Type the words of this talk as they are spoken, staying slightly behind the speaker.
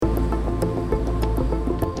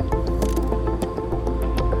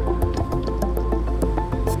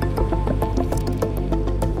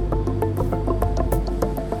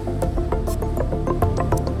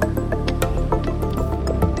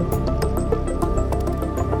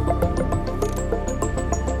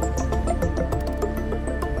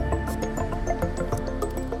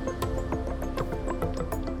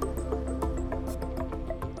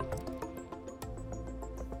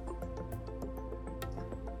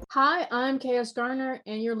Hi, I'm KS Garner,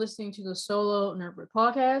 and you're listening to the Solo Nerdbird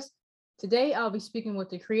podcast. Today, I'll be speaking with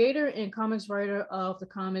the creator and comics writer of the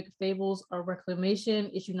comic Fables of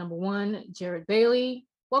Reclamation, issue number 1, Jared Bailey.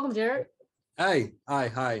 Welcome, Jared. Hi.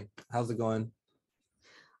 How's it going?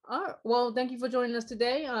 All right. Well, thank you for joining us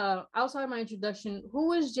today. Outside of my introduction,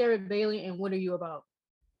 who is Jared Bailey, and what are you about?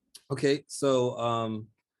 Okay,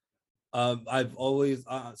 I've always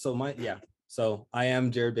so my yeah. So I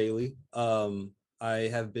am Jared Bailey. I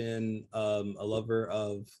have been a lover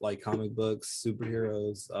of like comic books,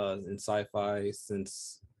 superheroes, and sci-fi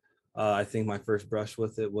since I think my first brush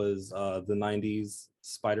with it was the '90s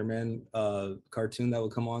Spider-Man cartoon that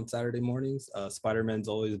would come on Saturday mornings. Spider-Man's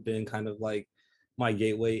always been kind of like my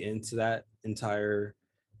gateway into that entire,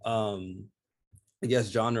 um, I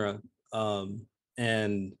guess, genre.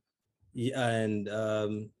 And yeah,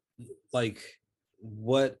 and like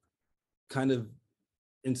what kind of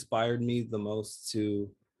inspired me the most to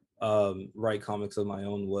write comics of my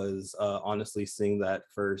own was honestly seeing that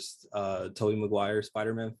first Tobey Maguire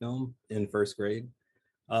Spider-Man film in first grade,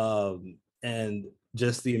 and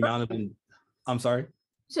just the amount of I'm sorry. You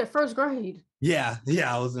said first grade. Yeah,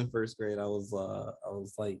 I was in first grade. I was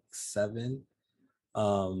like 7.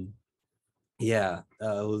 um it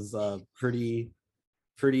was pretty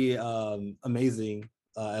amazing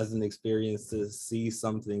as an experience to see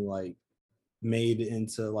something like made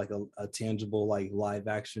into like a tangible like live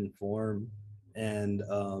action form. And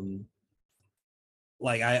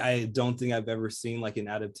like I don't think I've ever seen like an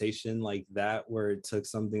adaptation like that where it took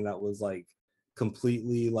something that was like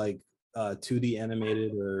completely like 2D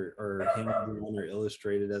animated or hand drawn or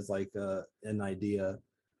illustrated as like an idea.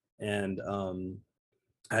 And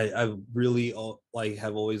I really like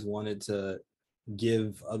have always wanted to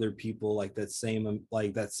give other people like that same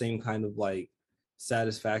kind of like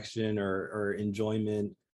satisfaction or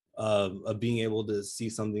enjoyment of being able to see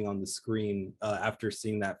something on the screen after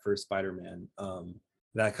seeing that first Spider-Man.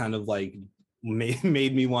 That kind of like made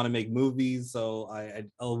me want to make movies. So I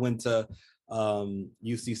went to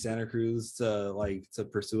UC Santa Cruz to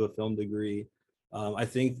pursue a film degree. I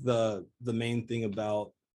think the main thing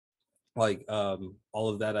about like all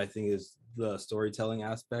of that I think is the storytelling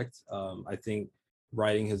aspect. I think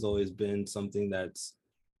writing has always been something that's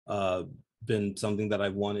uh been something that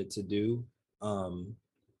I've wanted to do. um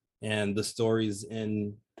and the stories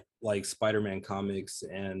in like Spider-Man comics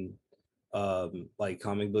and like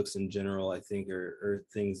comic books in general I think are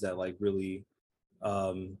things that like really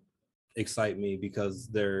um excite me because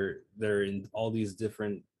they're in all these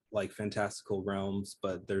different like fantastical realms,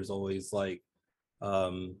 but there's always like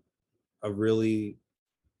um a really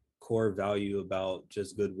core value about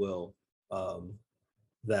just goodwill, um,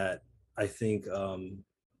 that I think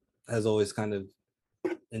has always kind of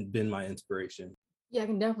been my inspiration. Yeah, I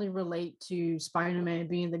can definitely relate to Spider-Man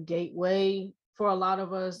being the gateway for a lot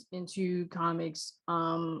of us into comics.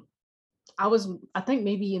 I think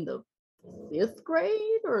maybe in the fifth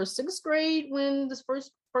grade or sixth grade when this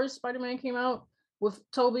first Spider-Man came out with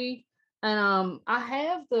Toby. And I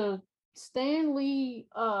have the Stan Lee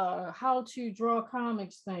how to draw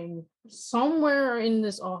comics thing somewhere in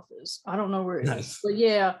this office. I don't know where it is. Nice. But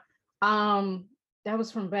yeah, um that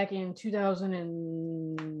was from back in 2000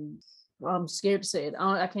 and I'm scared to say it.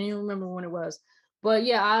 I can't even remember when it was. But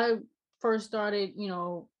yeah, I first started,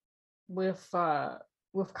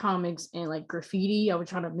 with comics and like graffiti. I would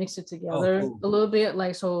try to mix it Oh, together cool. a little bit.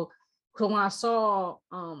 Like so when I saw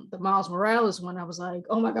the Miles Morales one, I was like,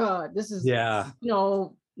 oh my God, this is Yeah.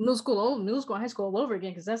 middle school, high school all over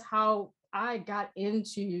again, because that's how I got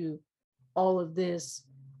into all of this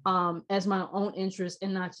as my own interest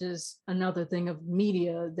and not just another thing of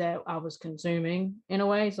media that I was consuming in a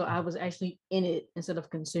way. So I was actually in it instead of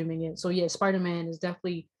consuming it. So yeah, Spider-Man has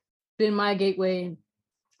definitely been my gateway.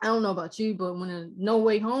 I don't know about you, but when a No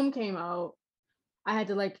Way Home came out, I had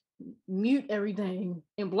to like mute everything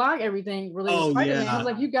and block everything related to Oh Spider-Man. I was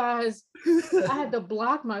yeah. like, you guys, I had to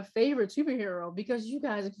block my favorite superhero because you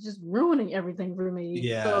guys are just ruining everything for me.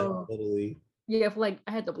 Yeah, So totally. yeah, like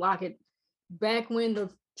I had to block it back when the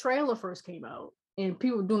trailer first came out and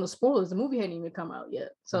people were doing the spoilers. The movie hadn't even come out yet.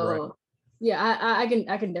 Right. So yeah, I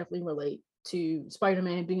can definitely relate to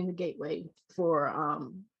Spider-Man being the gateway for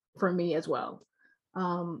me as well.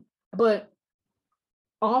 But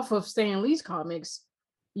off of Stan Lee's comics,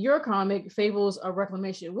 your comic Fables of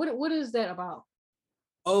Reclamation. What is that about?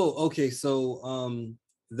 Oh, okay. So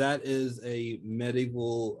that is a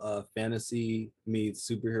medieval fantasy meets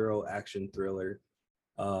superhero action thriller.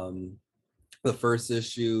 Um the first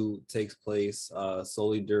issue takes place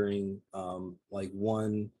solely during like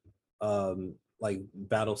one like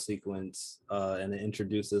battle sequence, and it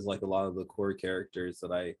introduces like a lot of the core characters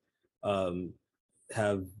that I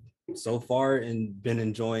have so far and been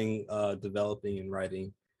enjoying developing and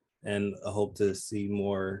writing, and I hope to see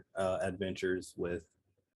more adventures with.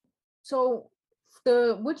 So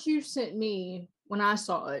the what you sent me when I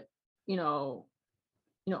saw it, you know,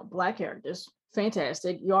 black characters,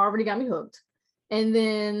 fantastic. You already got me hooked. And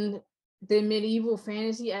then the medieval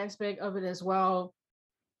fantasy aspect of it as well.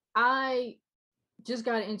 I just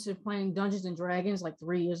got into playing Dungeons and Dragons like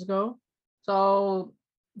 3 years ago. So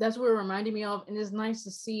that's what it reminded me of. And it's nice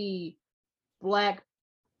to see black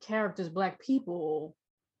characters, black people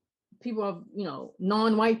of,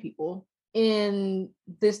 non-white people in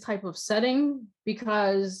this type of setting,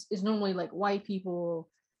 because it's normally like white people.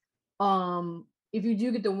 If you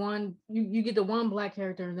do get the one, you get the one black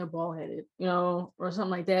character and they're bald headed, or something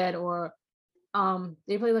like that, or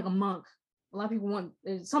they play like a monk. A lot of people want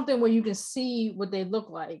something where you can see what they look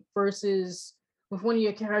like, versus with one of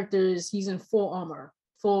your characters, he's in full armor,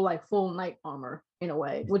 full knight armor in a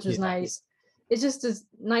way, which is nice. It's just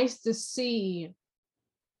nice to see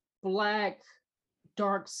black,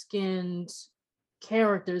 dark skinned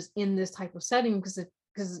characters in this type of setting,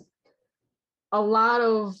 because a lot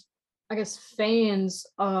of, I guess, fans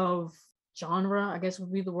of genre, I guess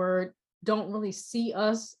would be the word, don't really see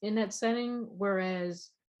us in that setting, whereas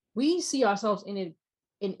we see ourselves in it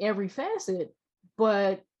in every facet,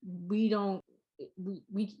 but we don't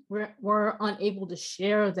we're unable to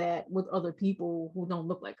share that with other people who don't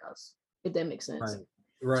look like us, if that makes sense.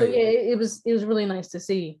 Right. So yeah, it was really nice to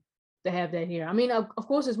see, to have that here. I mean, of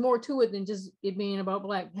course there's more to it than just it being about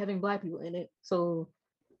having black people in it. So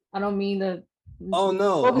I don't mean to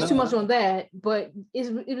focus too much on that, but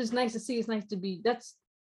it was nice to see. It's nice to be.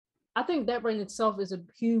 I think that right in itself is a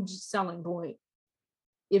huge selling point,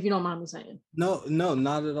 if you don't mind me saying. No,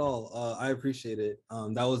 not at all. I appreciate it.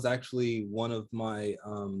 That was actually one of my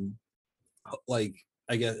like,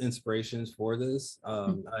 I guess, inspirations for this.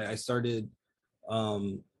 I started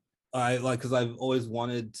I like, because I've always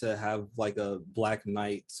wanted to have like a Black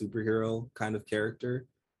Knight superhero kind of character,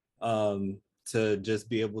 to just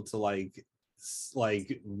be able to like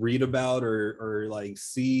read about or like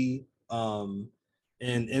see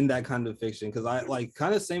in that kind of fiction. Because I like,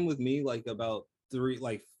 kind of same with me, like about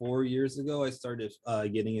 4 years ago I started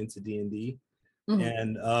getting into D&D.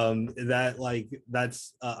 And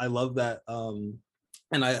that's I love that.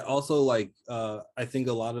 And I also like, I think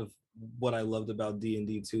a lot of what I loved about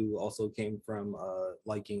D&D too also came from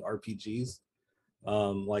liking RPGs.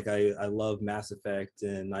 Like I love Mass Effect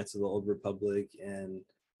and Knights of the Old Republic, and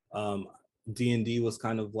D&D was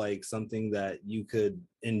kind of like something that you could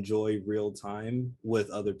enjoy real time with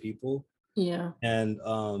other people. Yeah. And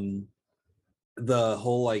the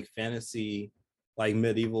whole like fantasy, like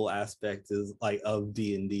medieval aspect is like of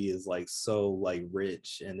D&D is like so like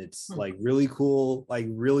rich, and it's like really cool, like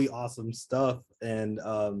really awesome stuff. And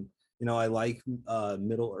I like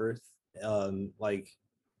Middle Earth, like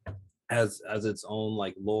as its own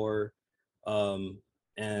like lore.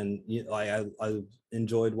 And I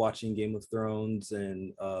enjoyed watching Game of Thrones,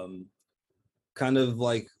 and kind of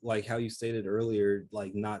like how you stated earlier,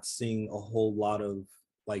 like not seeing a whole lot of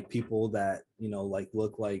like people that like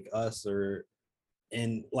look like us, or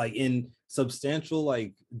in substantial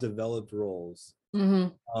like developed roles.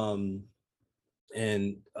 And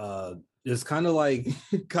it's kind of like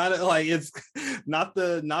it's not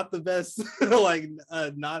the best like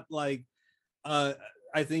not like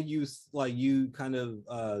I think you kind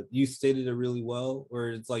of you stated it really well,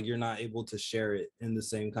 where it's like you're not able to share it in the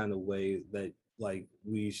same kind of way that like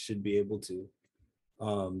we should be able to.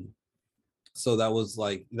 So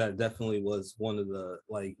that definitely was one of the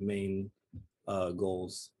like main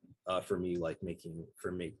goals for me, like making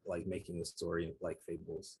a story like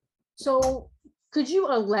Fables. So could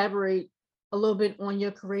you elaborate a little bit on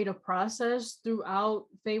your creative process throughout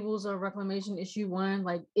Fables of Reclamation issue 1?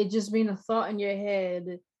 Like it just being a thought in your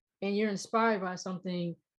head and you're inspired by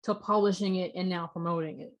something, to publishing it and now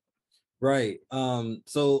promoting it. Right.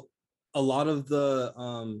 So a lot of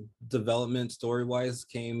the development story-wise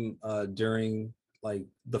came during like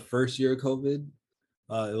the first year of COVID.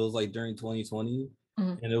 It was like during 2020.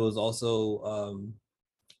 And it was also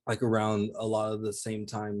like around a lot of the same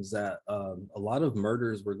times that a lot of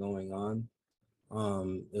murders were going on.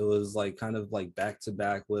 It was like kind of like back to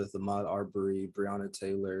back with Ahmaud Arbery, Breonna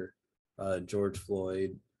Taylor, George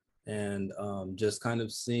Floyd, and just kind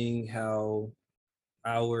of seeing how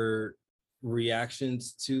our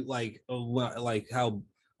reactions to like how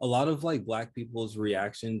a lot of like Black people's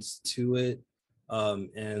reactions to it,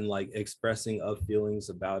 and like expressing of feelings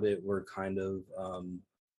about it, were kind of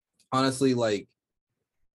honestly, like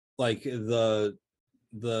I feel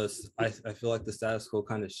like the status quo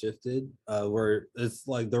kind of shifted, where it's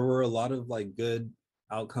like there were a lot of like good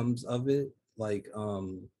outcomes of it. Like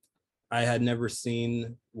I had never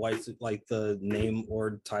seen like the name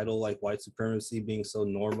or title like white supremacy being so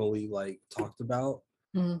normally like talked about.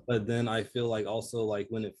 Mhm. But then I feel like also like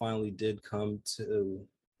when it finally did come to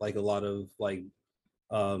like a lot of black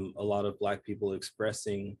people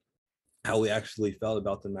expressing how we actually felt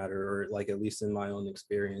about the matter, or like at least in my own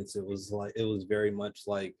experience, it was very much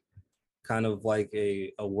like kind of like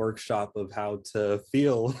a workshop of how to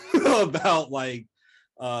feel about like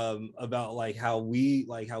how we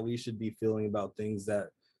should be feeling about things that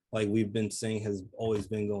like we've been saying has always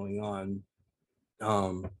been going on.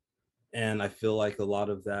 um and I feel like a lot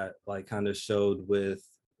of that like kind of showed with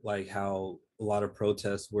like how a lot of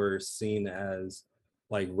protests were seen as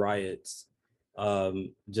like riots,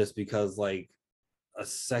 just because like a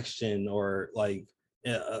section or like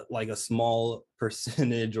a small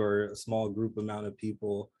percentage or a small group amount of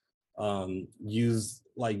people use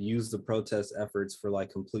the protest efforts for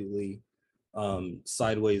like completely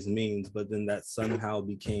sideways means, but then that somehow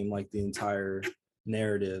became like the entire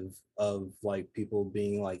narrative of like people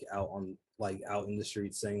being like out in the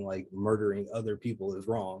streets saying like murdering other people is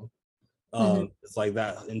wrong. Mhm. It's like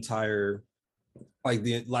that entire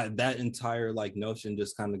that entire like notion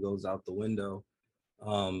just kind of goes out the window.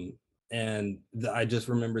 um and I just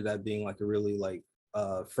remember that being like a really like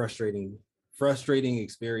frustrating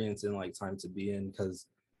experience and like time to be in, because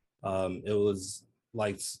it was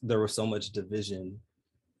like there was so much division.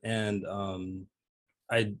 And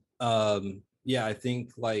I yeah, I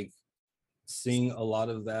think like seeing a lot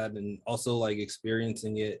of that and also like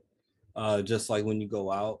experiencing it just like when you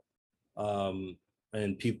go out, um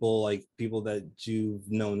and people that you've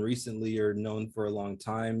known recently or known for a long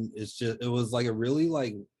time, it was like a really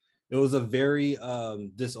like it was a very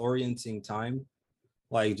disorienting time,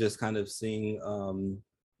 like just kind of seeing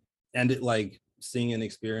and it like seeing and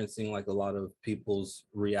experiencing like a lot of people's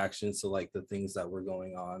reactions to like the things that were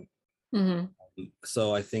going on. Mhm.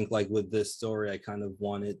 So I think like with this story I kind of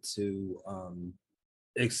wanted to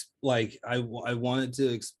I wanted to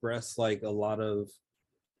express like a lot of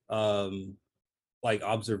um like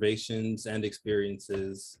observations and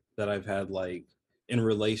experiences that I've had like in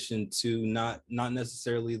relation to not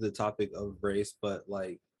necessarily the topic of race, but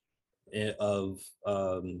like of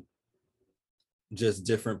just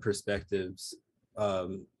different perspectives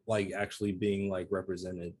like actually being like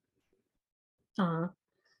represented. Uh-huh.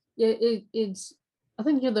 Yeah, it's I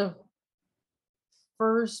think you're the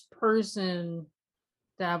first person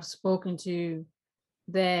that I've spoken to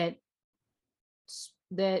that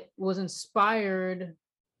that was inspired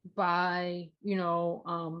by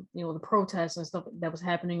the protests and stuff that was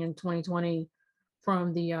happening in 2020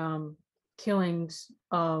 from the killings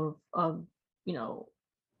of you know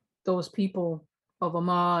those people, of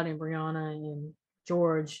Ahmaud and Brianna and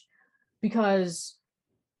George, because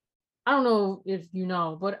I don't know if you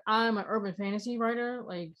know, but I'm an urban fantasy writer.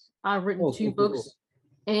 Like, I've written Oh, two cool, cool. books,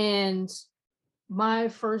 and my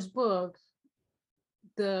first book,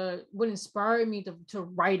 the what inspired me to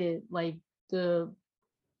write it, like the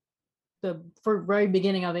for very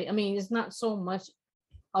beginning of it. I mean, it's not so much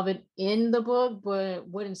of it in the book, but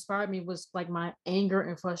what inspired me was like my anger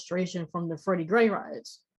and frustration from the Freddie Gray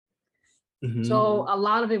riots. Hmm. So a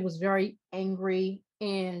lot of it was very angry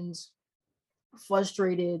and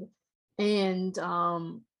frustrated, and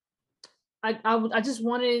I just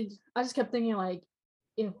kept thinking, like,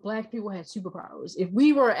 if black people had superpowers, if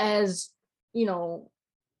we were as you know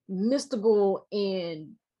mystical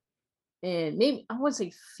and maybe I wouldn't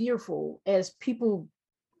say fearful as people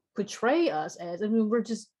portray us as. I mean, we're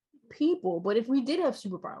just people, but if we did have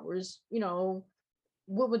superpowers,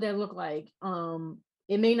 what would that look like?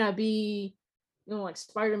 It may not be, like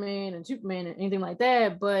Spider-Man and Superman and anything like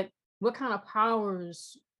that, but what kind of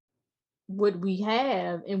powers would we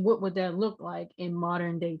have, and what would that look like in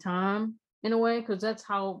modern day time, in a way? Because that's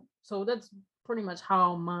pretty much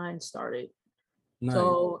how mine started. Nice.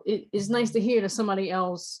 So it's nice to hear that somebody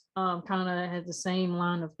else kind of had the same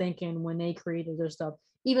line of thinking when they created their stuff,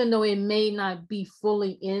 even though it may not be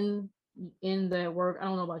fully in their work. I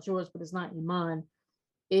don't know about yours, but it's not in mine.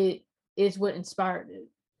 It is what inspired it,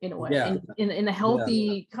 in a way, Yeah, and in a yeah.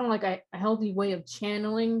 healthy kind of like a healthy way of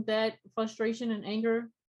channeling that frustration and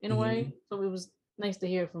anger, in a Hmm. way. So it was nice to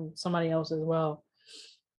hear from somebody else as well.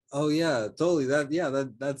 Oh yeah, totally.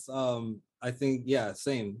 That's I think yeah,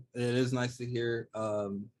 same. It is nice to hear.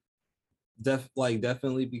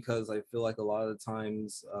 Definitely, because I feel like a lot of the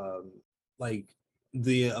times like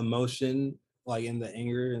the emotion like in the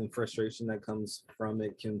anger and frustration that comes from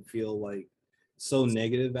it can feel like so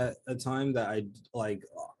negative at a time that I like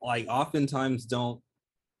oftentimes don't,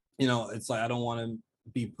 you know, it's like I don't want to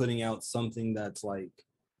be putting out something that's like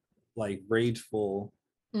rageful,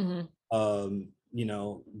 Hmm. you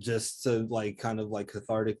know, just to like kind of like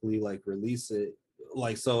cathartically like release it.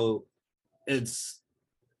 Like so it's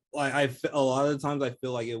like a lot of the times I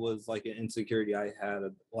feel like it was like an insecurity I had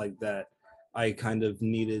like that I kind of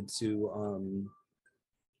needed to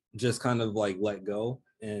just kind of like let go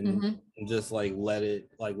Hmm. and just like let it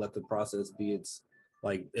like let the process be its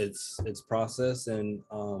process and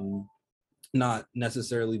not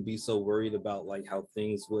necessarily be so worried about like how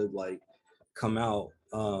things would like come out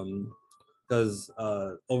because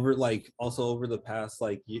over like also over the past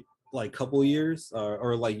like couple years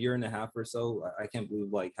or like year and a half or so, I can't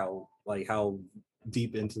believe like how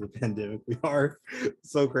deep into the pandemic we are.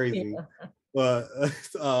 So crazy. Yeah. But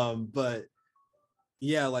but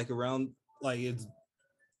yeah, like around like it's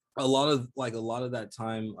a lot of that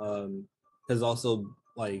time has also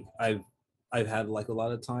like I've had like a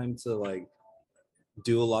lot of time to like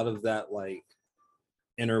do a lot of that like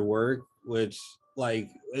inner work, which like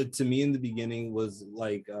it, to me in the beginning was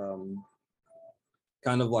like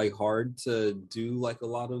kind of like hard to do like a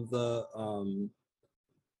lot of the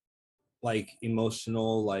like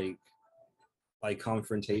emotional like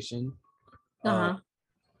confrontation. uh Uh-huh.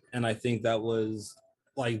 and I think that was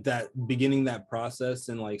like that beginning that process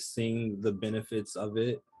and like seeing the benefits of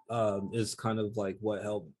it is kind of like what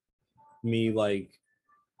helped me like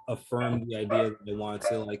affirm the idea that I wanted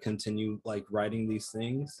to like continue like writing these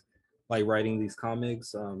things, like writing these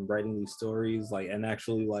comics, writing these stories, like and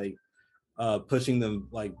actually like pushing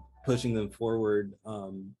them forward.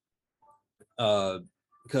 Uh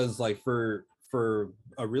because like for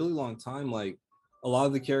a really long time, like a lot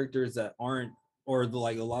of the characters that aren't or the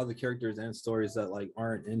like a lot of the characters and stories that like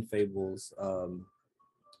aren't in Fables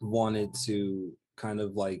wanted to kind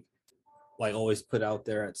of like always put out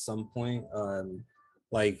there at some point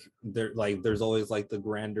like there's always like the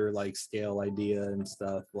grander like scale idea and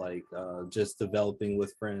stuff like just developing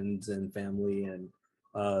with friends and family and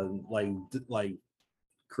like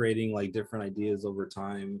creating like different ideas over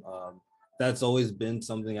time. That's always been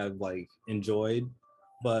something I've like enjoyed,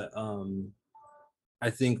 but I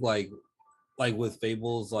think like with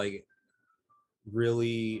Fables like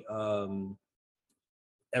really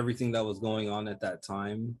everything that was going on at that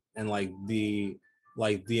time and like the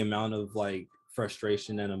amount of like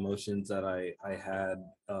frustration and emotions that I had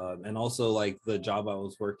and also like the job I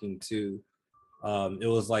was working too. It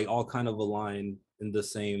was like all kind of aligned in the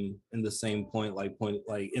same point like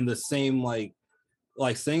in the same like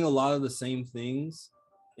saying a lot of the same things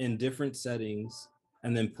in different settings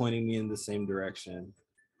and then pointing me in the same direction.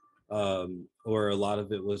 Or a lot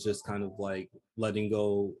of it was just kind of like letting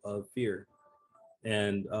go of fear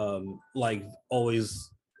and like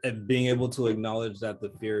always being able to acknowledge that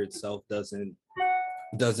the fear itself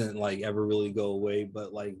doesn't like ever really go away,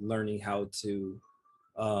 but like learning how to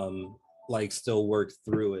um like still work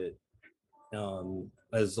through it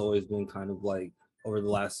has always been kind of like over the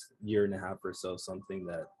last year and a half or so something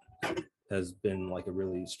that has been like a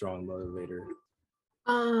really strong motivator.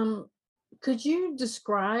 Um, could you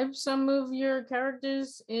describe some of your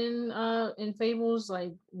characters in Fables,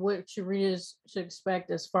 like what your readers should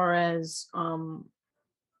expect as far as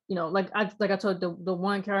like I told the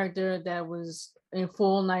one character that was in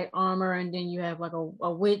full knight armor, and then you have like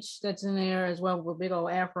a witch that's in there as well with a big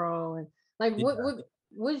old afro, and like Yeah.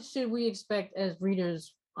 what should we expect as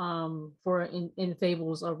readers for in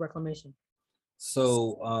Fables of Reclamation?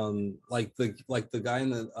 So like the guy in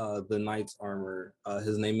the knight's armor,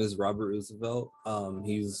 his name is Robert Roosevelt.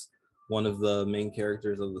 He's one of the main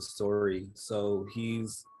characters of the story. So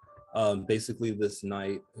he's basically this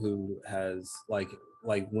knight who has like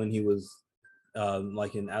when he was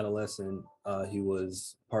like an adolescent, he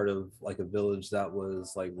was part of like a village that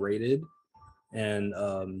was like raided, and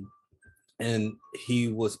and he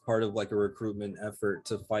was part of like a recruitment effort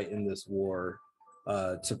to fight in this war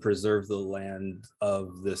to preserve the land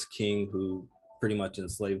of this king who pretty much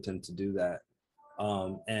enslaved him to do that.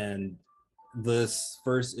 And this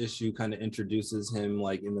first issue kind of introduces him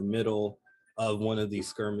like in the middle of one of these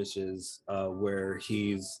skirmishes where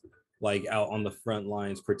he's like out on the front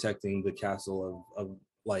lines protecting the castle of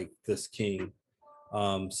like this king.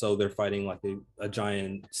 So they're fighting like a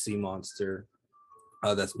giant sea monster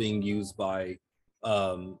that's being used by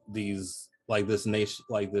these like this nation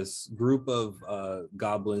like this group of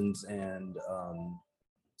goblins and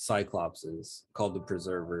cyclopses called the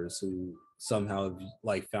preservers who somehow have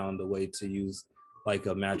like found a way to use like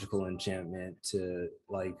a magical enchantment to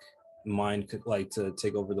like mind could like to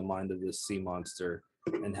take over the mind of this sea monster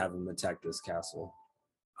and have him attack this castle.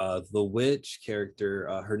 The witch character,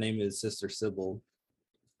 her name is Sister Sybil.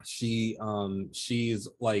 She's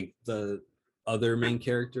like the other main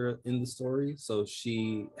character in the story, so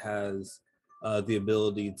she has the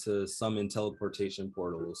ability to summon teleportation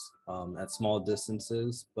portals at small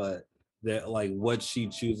distances, but that like what she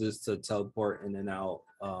chooses to teleport in and out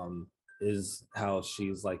is how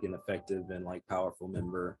she's like an effective and like powerful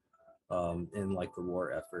member in like the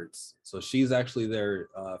war efforts. So she's actually there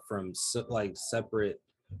from like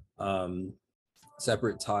um,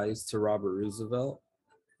 separate ties to Robert Roosevelt.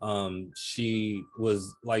 She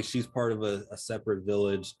was like she's part of a separate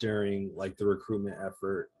village during like the recruitment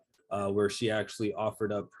effort, where she actually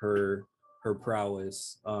offered up her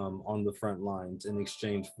prowess on the front lines in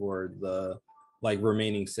exchange for the like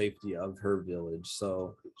remaining safety of her village.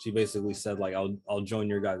 So she basically said like I'll join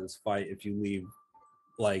your guys' fight if you leave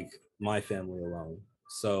like my family alone.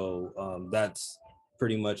 So that's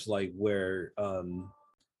pretty much like where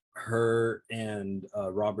her and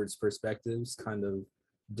Robert's perspectives kind of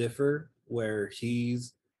differ, where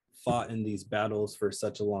he's fought in these battles for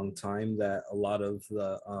such a long time that a lot of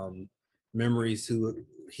the memories who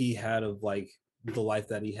he had of like the life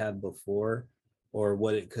that he had before or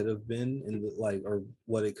what it could have been in the, like or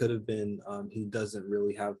what it could have been, he doesn't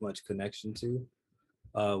really have much connection to,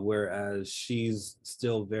 whereas she's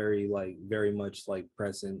still very much like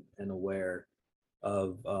present and aware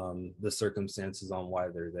of the circumstances on why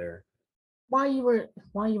they're there. While you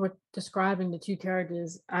were describing the two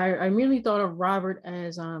characters, I immediately thought of Robert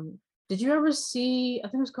as did you ever see, I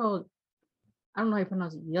think it was called, I don't know how you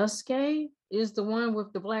pronounce it, Yusuke is the one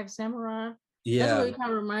with the black samurai. That's what Yeah, it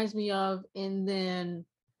kind of reminds me of. And then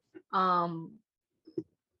um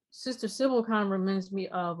Sister Sybil kind of reminds me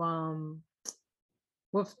of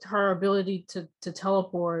with her ability to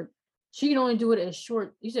teleport. She can only do it at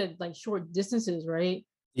short, you said like short distances, right?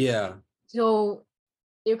 yeah, So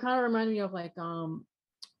it kind of reminded me of like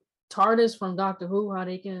TARDIS from Doctor Who, how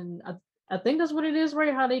they can, I think that's what it is,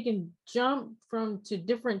 right? How they can jump from to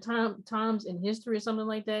different times in history or something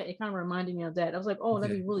like that. It kind of reminded me of that. I was like, oh,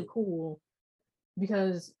 that'd be okay, really cool,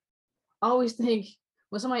 because I always think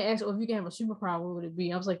when somebody asks, "Oh, if you can have a superpower, what would it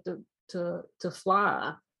be?" I was like, to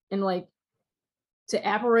fly and like to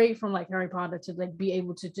apparate from like Harry Potter, to like be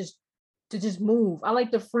able to just move. I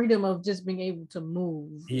like the freedom of just being able to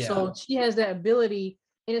move. yeah, So she has that ability,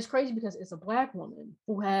 and it's crazy because it's a black woman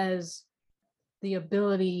who has the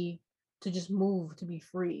ability to just move, to be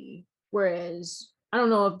free. Whereas I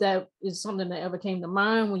don't know if that is something that ever came to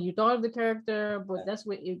mind when you thought of the character, but that's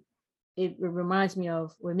what it reminds me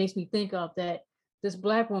of, or it makes me think of, that this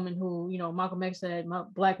black woman who, Malcolm X said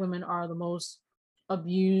black women are the most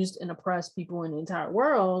abused and oppressed people in the entire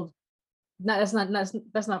world. Not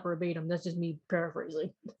that's not verbatim. That's just me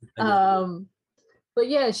paraphrasing. I get it. Um, but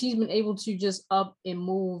yeah, she's been able to just up and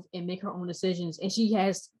move and make her own decisions, and she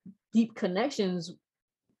has deep connections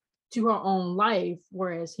to her own life,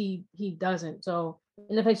 whereas he doesn't. So,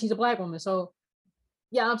 in the fact she's a black woman. So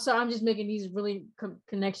yeah, I'm sorry. I'm just making these really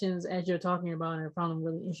connections as you're talking about, and I found them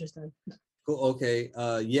really interesting. Cool. Okay.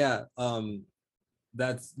 Yeah.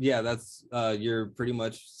 That's you're pretty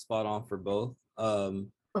much spot on for both.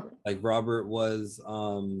 Okay. Like Robert was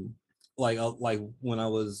like when I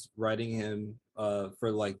was writing him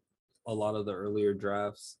for like a lot of the earlier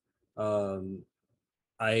drafts, um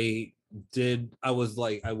I I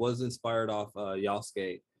was inspired off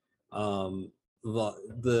Yasuke.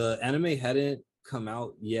 The anime hadn't come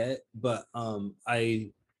out yet, but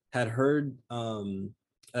I had heard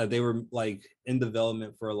they were like in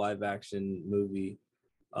development for a live action movie.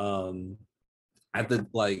 Um at the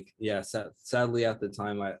like yeah sadly at the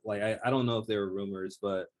time I don't know if they were rumors,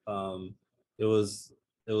 but it was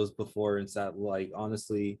it was before, and sad like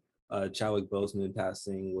honestly Chadwick Boseman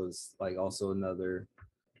passing was like also another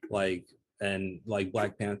like, and like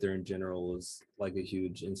Black Panther in general was like a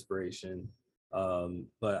huge inspiration.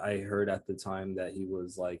 But I heard at the time that he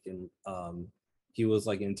was like in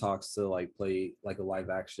talks to like play like a live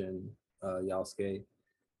action Yasuke.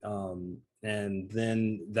 And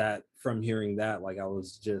then that from hearing that, like I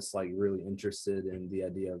was just like really interested in the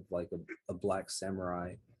idea of like a black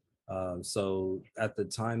samurai. So at the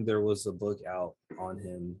time there was a book out on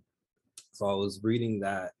him, so I was reading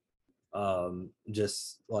that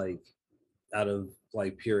just like out of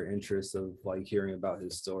like pure interest of like hearing about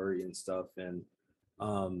his story and stuff. And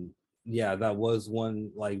um yeah, that was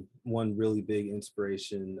one really big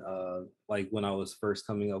inspiration like when I was first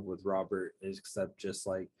coming up with Robert, except just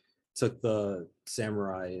like took the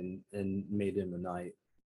samurai and made him a knight.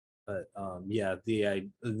 But yeah,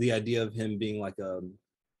 the idea of him being like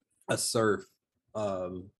a serf,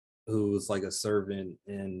 who was like a servant,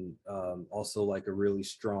 and also like a really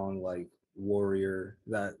strong like warrior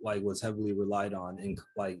that like was heavily relied on in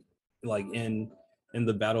like in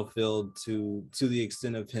the battlefield, to the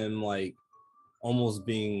extent of him like almost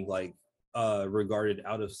being like regarded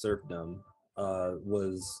out of serfdom,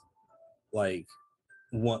 was like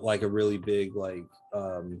one like a really big like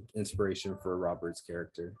inspiration for Robert's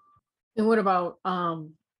character. And what about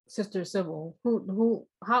Sister Sybil? Who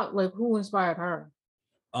inspired her?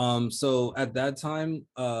 So at that time,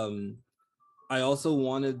 I also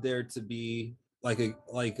wanted there to be like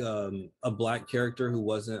a black character who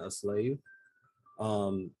wasn't a slave.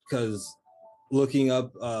 Because looking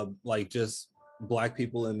up like just black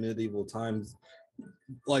people in medieval times,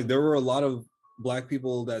 like there were a lot of black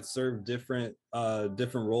people that served different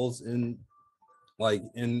roles in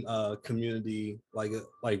community like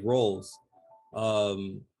roles,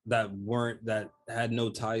 that had no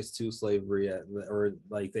ties to slavery yet, or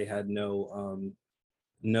like they had no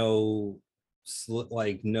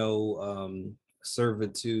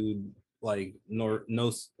servitude, like nor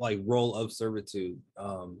no like role of servitude.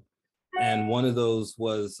 And one of those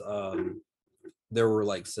was, there were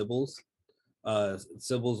like sibyls.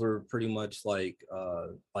 Sibyls were pretty much like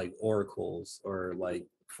oracles, or like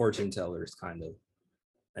fortune tellers kind of.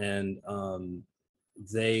 And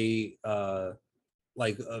they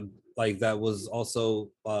like uh, like that was also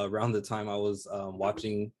around the time I was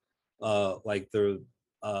watching like the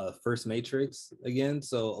first Matrix again.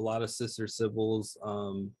 So a lot of Sister Sybil's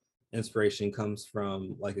inspiration comes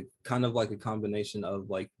from like a kind of like a combination of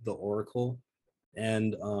like the Oracle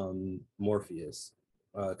and Morpheus,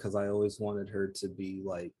 because I always wanted her to be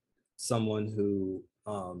like someone who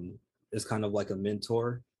is kind of like a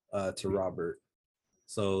mentor to Robert.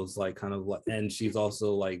 So it's like kind of like, and she's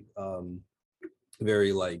also like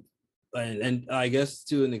very like, and I guess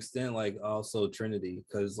to an extent like also Trinity,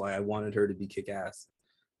 because like I wanted her to be kick ass.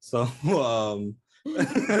 So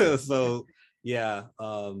so yeah,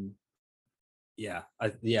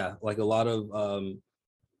 yeah, like a lot of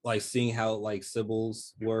like seeing how like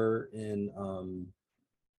Sibyls were in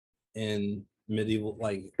medieval,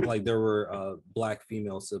 like there were black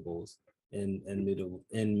female Sibyls in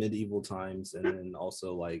medieval times, and then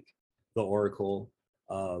also like the Oracle,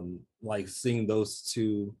 like seeing those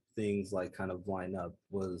two things like kind of line up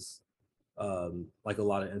was like a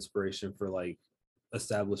lot of inspiration for like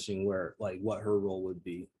establishing where like what her role would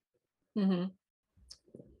be. Hmm.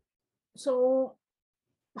 So,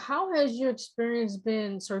 how has your experience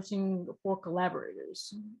been searching for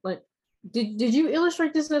collaborators? Like, did you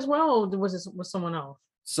illustrate this as well, or was this with someone else?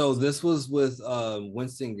 So this was with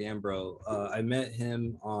Winston Gambro. I met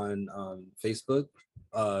him on Facebook.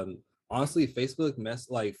 Honestly, Facebook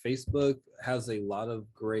has a lot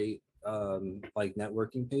of great like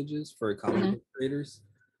networking pages for comic Hmm. book creators.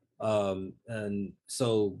 And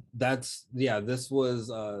so that's, yeah, this was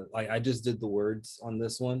like I just did the words on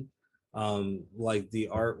this one. Like the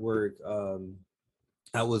artwork,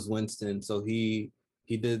 that was Winston. So he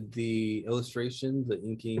did the illustration, the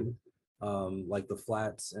inking, like the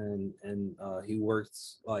flats, and he worked.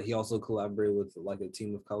 He also collaborated with like a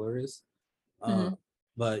team of colorists. Uh, Hmm.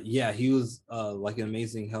 but yeah, he was like an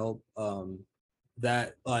amazing help.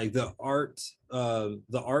 That like the art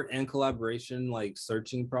and collaboration like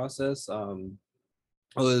searching process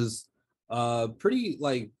was pretty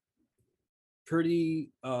like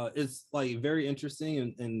pretty it's like very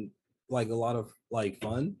interesting, and like a lot of like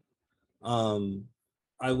fun. um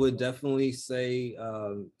I would definitely say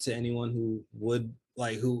to anyone who would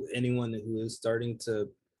like who anyone who is starting to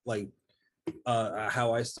like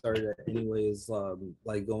how I started anyway is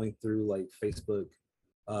like going through like Facebook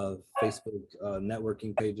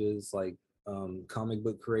networking pages, like comic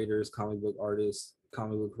book creators, comic book artists,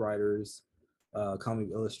 comic book writers, comic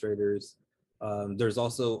illustrators. There's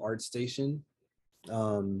also ArtStation,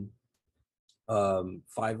 um,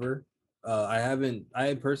 Fiverr.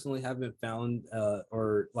 I personally haven't found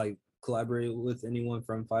or like collaborated with anyone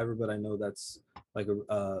from Fiverr, but I know that's like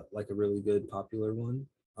a really good popular one.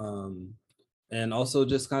 And also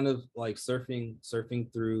just kind of like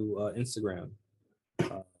surfing through Instagram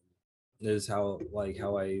uh, is how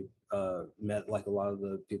I met like a lot of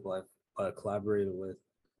the people I've collaborated with.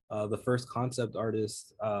 The first concept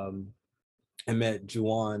artist I met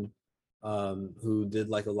Juwan, who did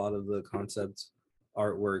like a lot of the concept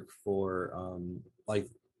artwork for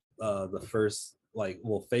the first like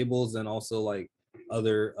well Fables, and also like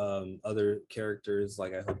other characters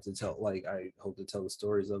like I hope to tell the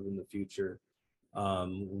stories of in the future.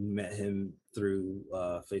 We met him through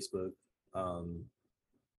Facebook,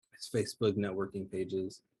 his Facebook networking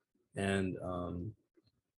pages, and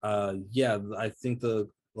Yeah, I think the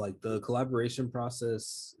collaboration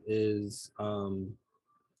process is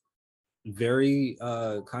very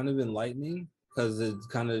kind of enlightening, because it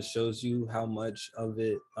kind of shows you how much of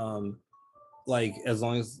it like, as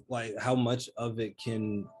long as like how much of it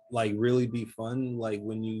can like really be fun, like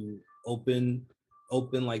when you open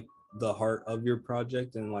like the heart of your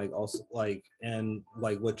project, and like also like, and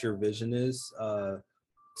like what your vision is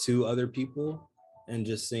to other people, and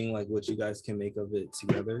just seeing like what you guys can make of it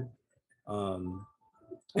together. um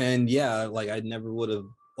and yeah, like I never would have,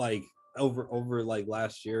 like, over like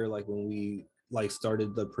last year, like when we like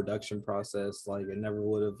started the production process, like I never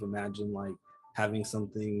would have imagined like having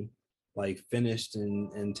something like finished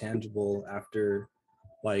and tangible, after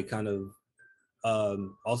like kind of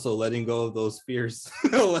also letting go of those fears,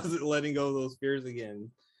 letting go of those fears again.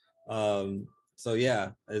 So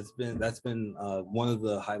yeah, that's been one of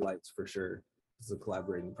the highlights for sure, is the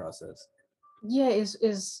collaborating process. Yeah,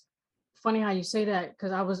 it's funny how you say that,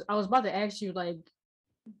 because I was about to ask you, like,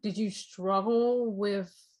 did you struggle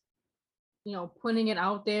with, putting it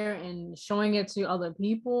out there and showing it to other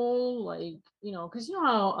people, like, because you know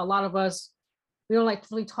how a lot of us, we don't like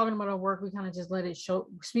really talking about our work, we kind of just let it show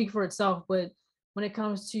speak for itself. But when it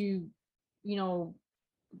comes to, know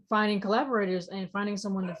finding collaborators and finding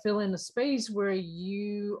someone to fill in the space where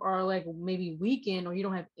you are like maybe weakened, or you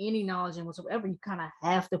don't have any knowledge in whatsoever, you kind of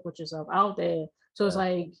have to put yourself out there. So it's Yeah.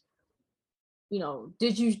 like,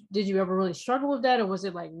 did you ever really struggle with that, or was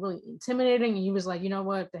it like really intimidating and you was like, you know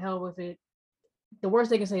what, the hell with it, the worst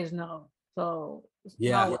they can say is no. So how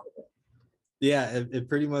Yeah, was it? yeah, it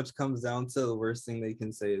pretty much comes down to the worst thing they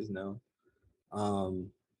can say is no. um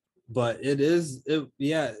but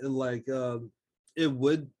like it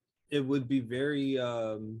would it would be very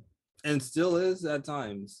and still is at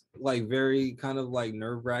times, like very kind of like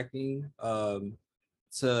nerve-wracking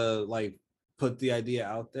to like put the idea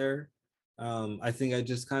out there. I think I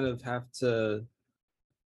just kind of have to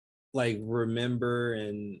like remember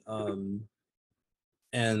and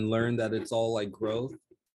learn that it's all like growth.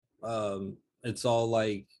 It's all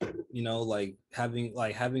like, like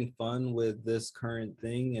having fun with this current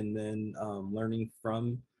thing, and then learning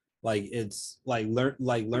from, like, it's like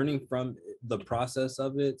learning from the process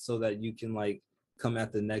of it, so that you can like come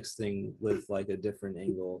at the next thing with like a different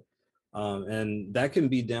angle. And that can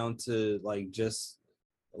be down to like just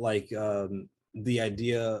like the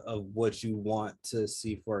idea of what you want to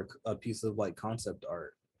see for a piece of like concept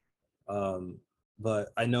art. um but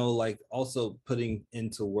I know like also putting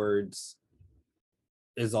into words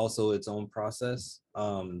is also its own process.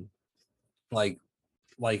 Like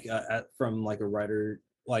from like a writer,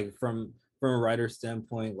 like from a writer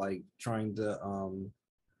standpoint, like trying to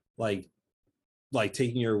like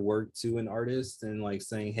taking your work to an artist and like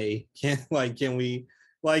saying, hey, can we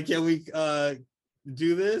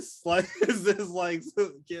do this, like, is this like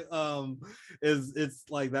is it's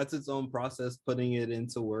like that's its own process, putting it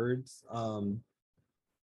into words.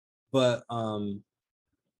 But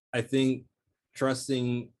I think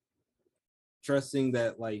trusting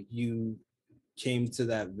that like you came to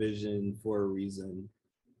that vision for a reason,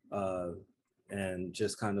 uh and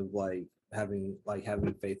just kind of like having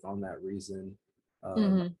faith on that reason. um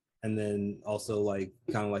Mm-hmm. and then also like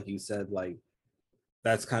kind of like you said, like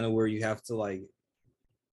that's kind of where you have to like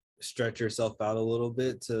stretch yourself out a little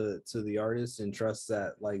bit to the artist, and trust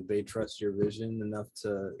that like they trust your vision enough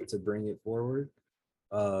to bring it forward.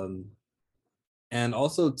 um and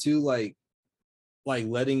also too, like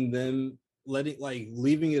letting like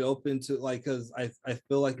leaving it open to like, because I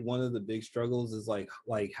feel like one of the big struggles is like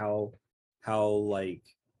how like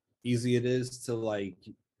easy it is to like,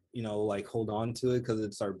 like hold on to it because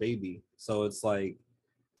it's our baby. So it's like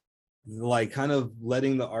kind of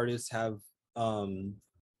letting the artist have um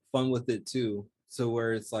fun with it too, so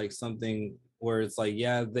where it's like something where it's like,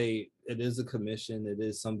 yeah, it is a commission, it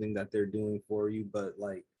is something that they're doing for you, but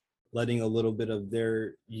like letting a little bit of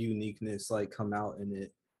their uniqueness like come out in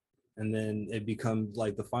it, and then it becomes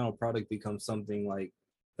like the final product becomes something like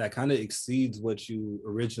that kind of exceeds what you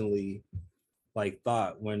originally like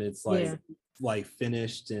thought. When it's Yeah. like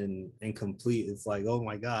finished and complete, it's like, oh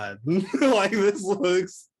my god, like this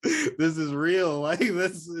is real, like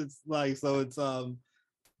this, it's like, so it's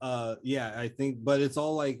yeah, I think, but it's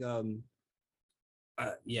all like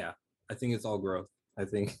yeah, I think it's all growth, I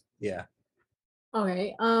think. Yeah.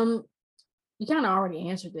 Okay. You kind of already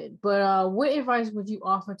answered it, but what advice would you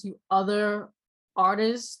offer to other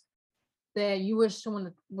artists that you wish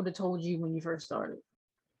someone would have told you when you first started?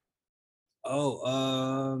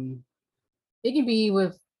 Oh, It can be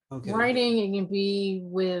with okay. writing, it can be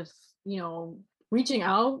with, you know, reaching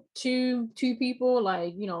out to people,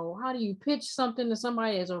 like, how do you pitch something to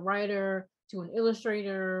somebody as a writer, to an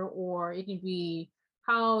illustrator, or it can be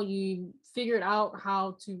how you figured out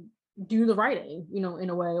how to do the writing, in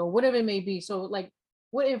a way, or whatever it may be. So like,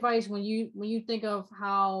 what advice, when you think of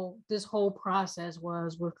how this whole process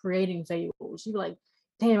was with creating Fables, you be like,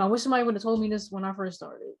 damn, I wish somebody would have told me this when I first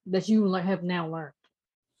started, that you like have now learned.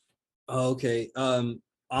 Okay.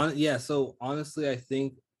 Yeah, so honestly, I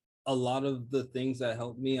think a lot of the things that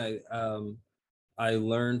helped me, I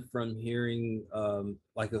learned from hearing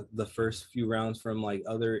like the first few rounds from like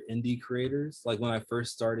other indie creators. Like when I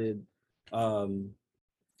first started, um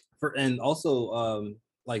for and also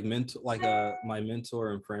like mentor, like my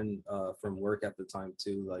mentor and friend from work at the time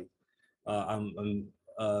too. Like I'm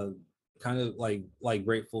kind of like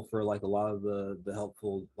grateful for like a lot of the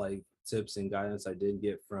helpful like tips and guidance I did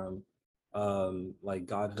get from like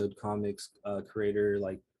Godhood Comics creator,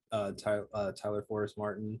 like Tyler Forrest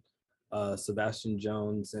Martin, Sebastian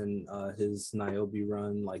Jones, and his Niobe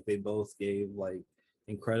run. Like they both gave like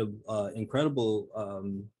incredible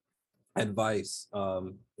advice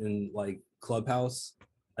in like Clubhouse.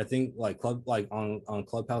 I think like on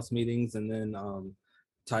Clubhouse meetings. And then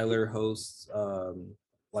Tyler hosts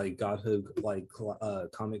like Godhood like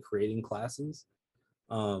comic creating classes.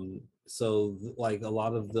 So like a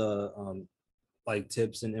lot of the like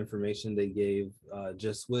tips and information they gave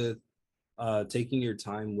just with taking your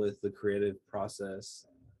time with the creative process.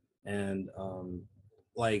 And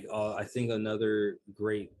like I think another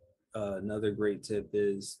great tip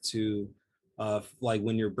is to like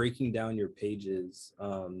when you're breaking down your pages,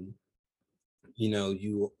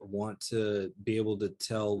 you want to be able to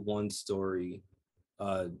tell one story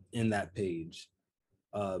in that page.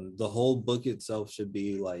 The whole book itself should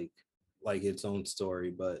be like its own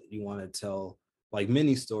story, but you want to tell like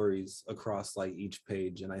many stories across like each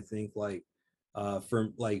page. And I think like for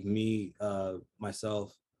like me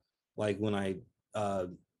myself, like when I uh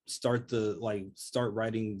start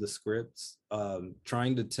writing the scripts,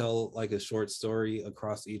 trying to tell like a short story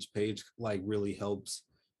across each page like really helps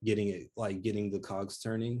getting the cogs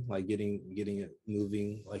turning, like getting it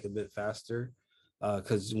moving like a bit faster.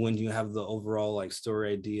 Because when you have the overall like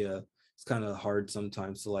story idea, it's kind of hard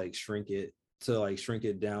sometimes to shrink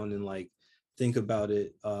it down and like think about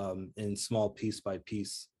it in small piece by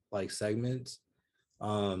piece like segments.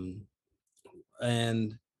 um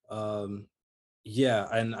and um yeah,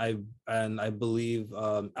 and I believe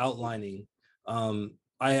outlining.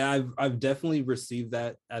 I've definitely received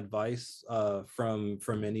that advice from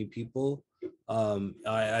many people.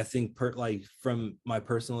 I think like from my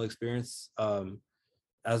personal experience,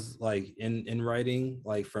 as like in writing,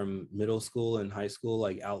 like from middle school and high school,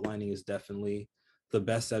 like outlining is definitely the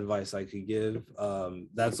best advice I could give.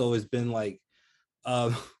 That's always been like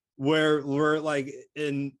um where we're like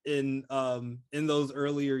in those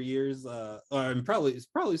earlier years, and probably it's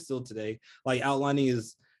probably still today, like outlining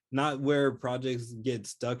is not where projects get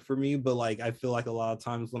stuck for me, but like I feel like a lot of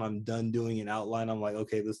times when I'm done doing an outline, I'm like,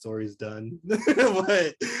 okay, the story's done.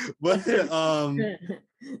 but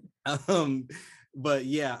um but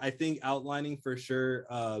yeah, I think outlining for sure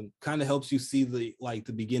kind of helps you see the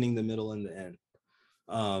beginning, the middle, and the end.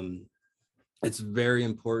 um it's very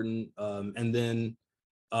important. And then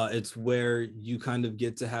it's where you kind of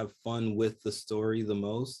get to have fun with the story the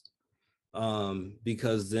most,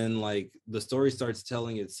 because then like the story starts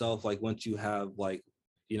telling itself, like once you have like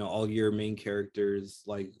all your main characters,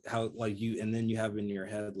 like how like you, and then you have in your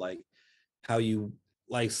head like how you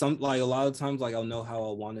like a lot of times like I'll know how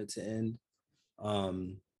I want it to end.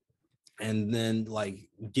 um and then like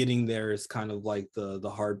getting there is kind of like the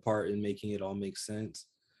hard part and making it all make sense.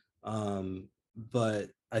 But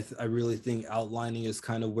I really think outlining is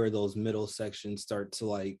kind of where those middle sections start to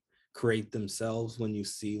like create themselves when you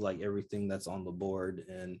see like everything that's on the board.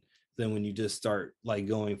 And then when you just start like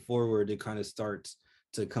going forward, it kind of starts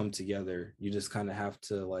to come together. You just kind of have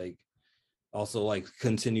to like also like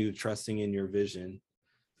continue trusting in your vision,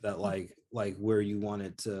 that like where you want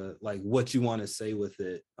it to, like what you want to say with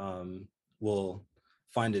it, will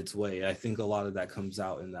find its way. I think a lot of that comes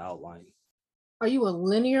out in the outline. Are you a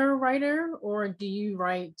linear writer, or do you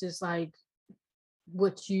write just like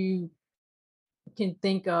what you can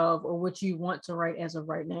think of, or what you want to write as of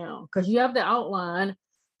right now? Because you have the outline,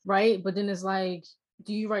 right? But then it's like,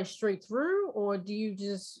 do you write straight through, or do you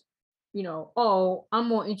just, oh, I'm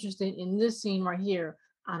more interested in this scene right here.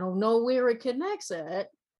 I don't know where it connects at,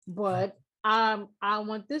 but I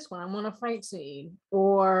want this one. I want a fight scene,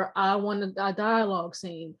 or I want a dialogue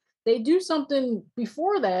scene. They do something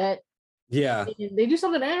before that, Yeah. and they do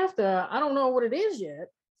something after. I don't know what it is yet.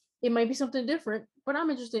 it might be something different, but I'm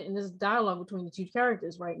interested in this dialogue between the two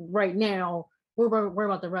characters right now. We're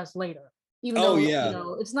about the rest later. Even Oh though, yeah.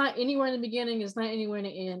 it's not anywhere in the beginning, it's not anywhere in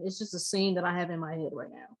the end. It's just a scene that I have in my head right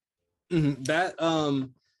now. That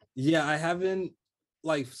yeah, I haven't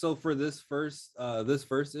like so for this first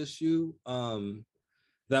issue,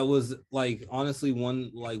 that was like honestly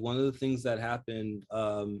one of the things that happened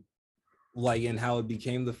like and how it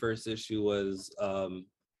became the first issue was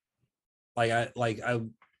I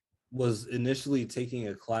was initially taking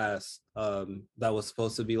a class that was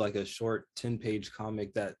supposed to be like a short 10-page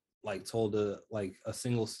comic that like told a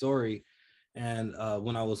single story. And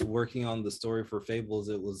when I was working on the story for Fables,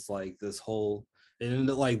 it was like this whole, it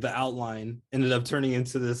ended up like the outline ended up turning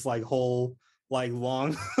into this like whole like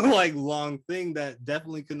long like long thing that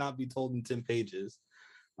definitely could not be told in 10 pages.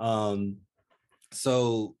 um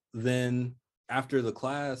so then after the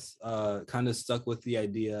class kind of stuck with the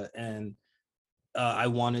idea, and I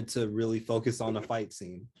wanted to really focus on a fight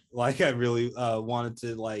scene. Like I really wanted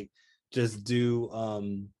to like just do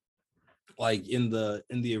like in the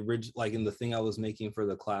original, like in the thing I was making for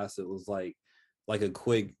the class, it was like a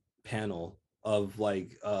quick panel of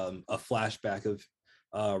like a flashback of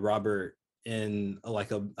Robert in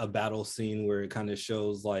like a battle scene where it kind of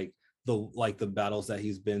shows like the battles that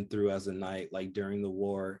he's been through as a knight like during the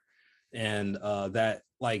war. And that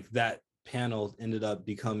panel ended up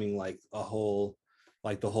becoming like a whole,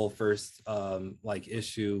 like the whole first like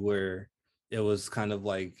issue, where it was kind of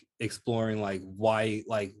like exploring like why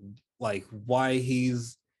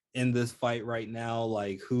he's in this fight right now,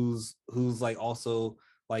 like who's like also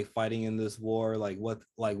like fighting in this war, like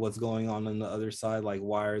what's going on the other side, like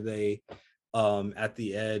why are they at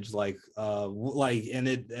the edge, like and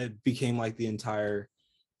it became like the entire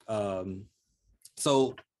um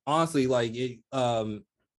so honestly like it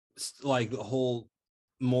like the whole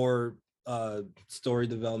more story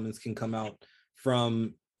developments can come out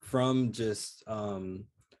from just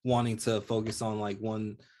wanting to focus on like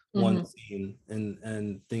one Mhm. scene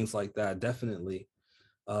and things like that, definitely.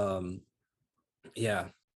 um yeah.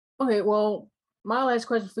 Okay, well, my last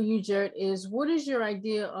question for you, Jared, is what is your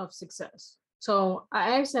idea of success? So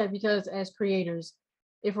I ask that because as creators,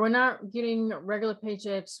 if we're not getting regular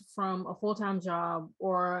paychecks from a full-time job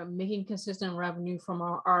or making consistent revenue from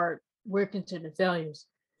our art, we're considered failures.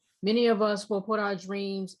 Many of us will put our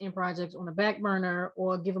dreams and projects on the back burner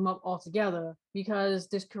or give them up altogether because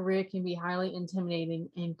this career can be highly intimidating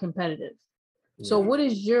and competitive. So, Yeah. what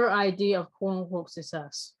is your idea of quote unquote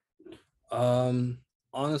success? um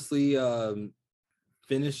Honestly,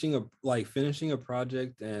 finishing a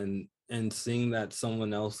project and seeing that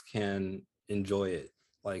someone else can enjoy it,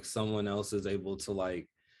 like someone else is able to like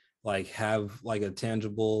have like a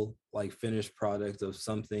tangible like finished product of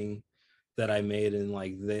something that I made, and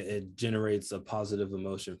like it generates a positive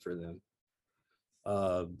emotion for them.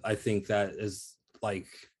 I think that is like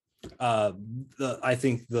uh I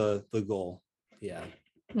think the goal. Yeah.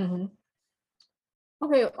 Mhm.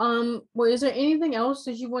 Okay. Well, is there anything else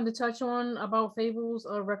that you want to touch on about Fables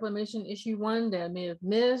or Reclamation Issue One that I may have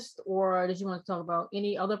missed, or did you want to talk about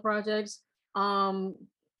any other projects? Um,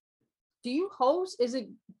 do you host? Is it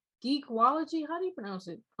Geekwology? How do you pronounce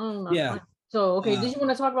it? I don't know. Yeah. So, okay, uh, did you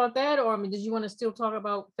want to talk about that, or I mean, did you want to still talk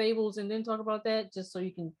about Fables and then talk about that, just so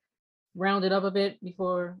you can round it up a bit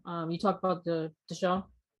before you talk about the show?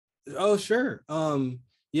 oh sure.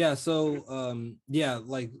 Yeah, so yeah,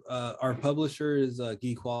 like our publisher is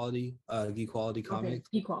Geek Quality Okay, Comics.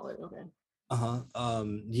 Geekwology. Okay. Uh-huh.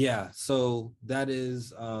 Yeah, so that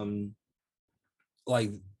is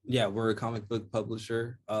like yeah, we're a comic book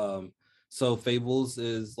publisher. So Fables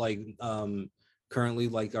is like currently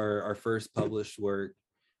like our first published work,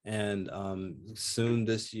 and soon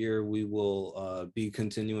this year we will be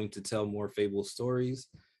continuing to tell more Fable stories,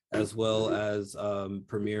 as well as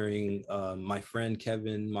premiering my friend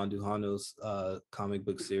Kevin Manduhano's comic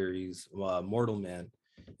book series, Mortal Man,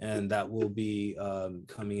 and that will be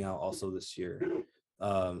coming out also this year.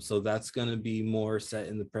 So that's going to be more set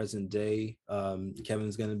in the present day.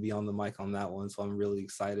 Kevin's going to be on the mic on that one, so I'm really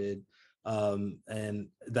excited. And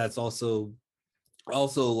that's also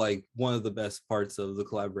like one of the best parts of the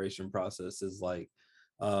collaboration process is like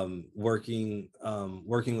working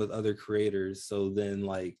with other creators. So then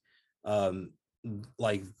um,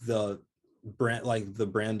 like the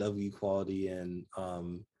brand of equality, and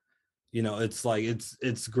it's like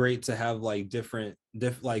it's great to have like different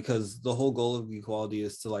like, because the whole goal of equality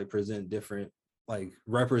is to like present different, like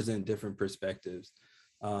represent different perspectives.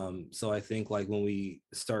 So I think like when we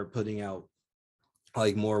start putting out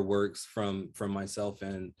like more works from myself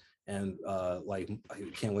and like I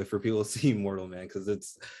can't wait for people to see Mortal Man, because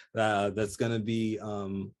it's that's gonna be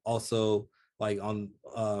also like on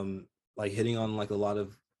like hitting on like a lot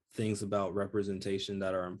of things about representation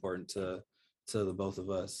that are important to the both of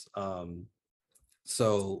us.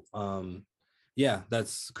 So yeah,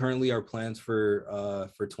 that's currently our plans for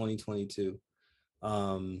 2022.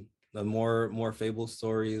 The more Fable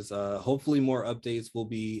stories, hopefully more updates will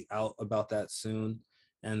be out about that soon.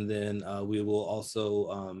 And then we will also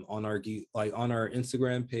on our on our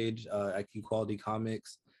Instagram page at Geek Quality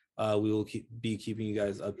Comics, we will be keeping you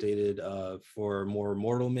guys updated for more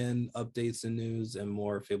Mortal Men updates and news, and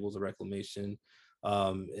more Fables of Reclamation.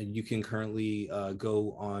 And you can currently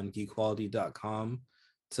go on geekquality.com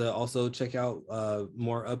to also check out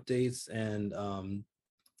more updates. And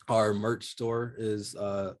our merch store is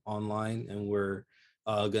online, and we're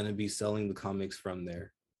going to be selling the comics from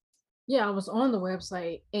there. Yeah, I was on the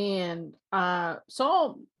website and I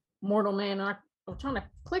saw Mortal Man. And I was trying to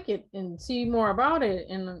click it and see more about it,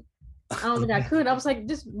 and I don't think I could. I was like,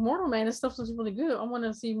 this Mortal Man, this stuff looks really good. I want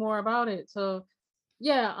to see more about it. So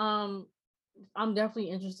yeah, I'm definitely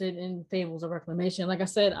interested in Fables of Reclamation. Like I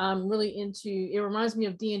said, I'm really into it. Reminds me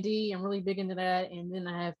of D&D. I'm really big into that. And then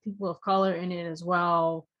I have people of color in it as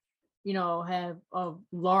well, you know, have a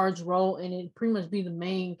large role in it, pretty much be the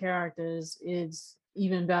main characters. It's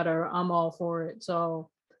even better. I'm all for it. So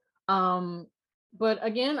um but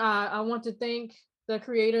again, I want to thank the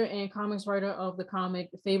creator and comics writer of the comic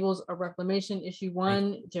Fables of Reclamation issue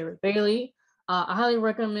 1, Jared Bailey. I highly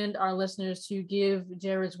recommend our listeners to give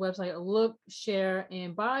Jared's website a look, share,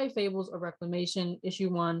 and buy Fables of Reclamation issue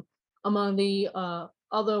 1 among the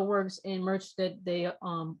other works and merch that they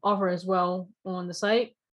offer as well on the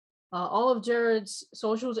site. All of Jared's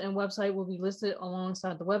socials and website will be listed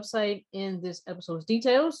alongside the website in this episode's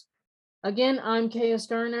details. Again, I'm Kaya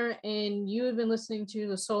Skerner, and you have been listening to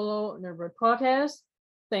the Solo Nerdbird podcast.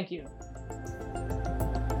 Thank you.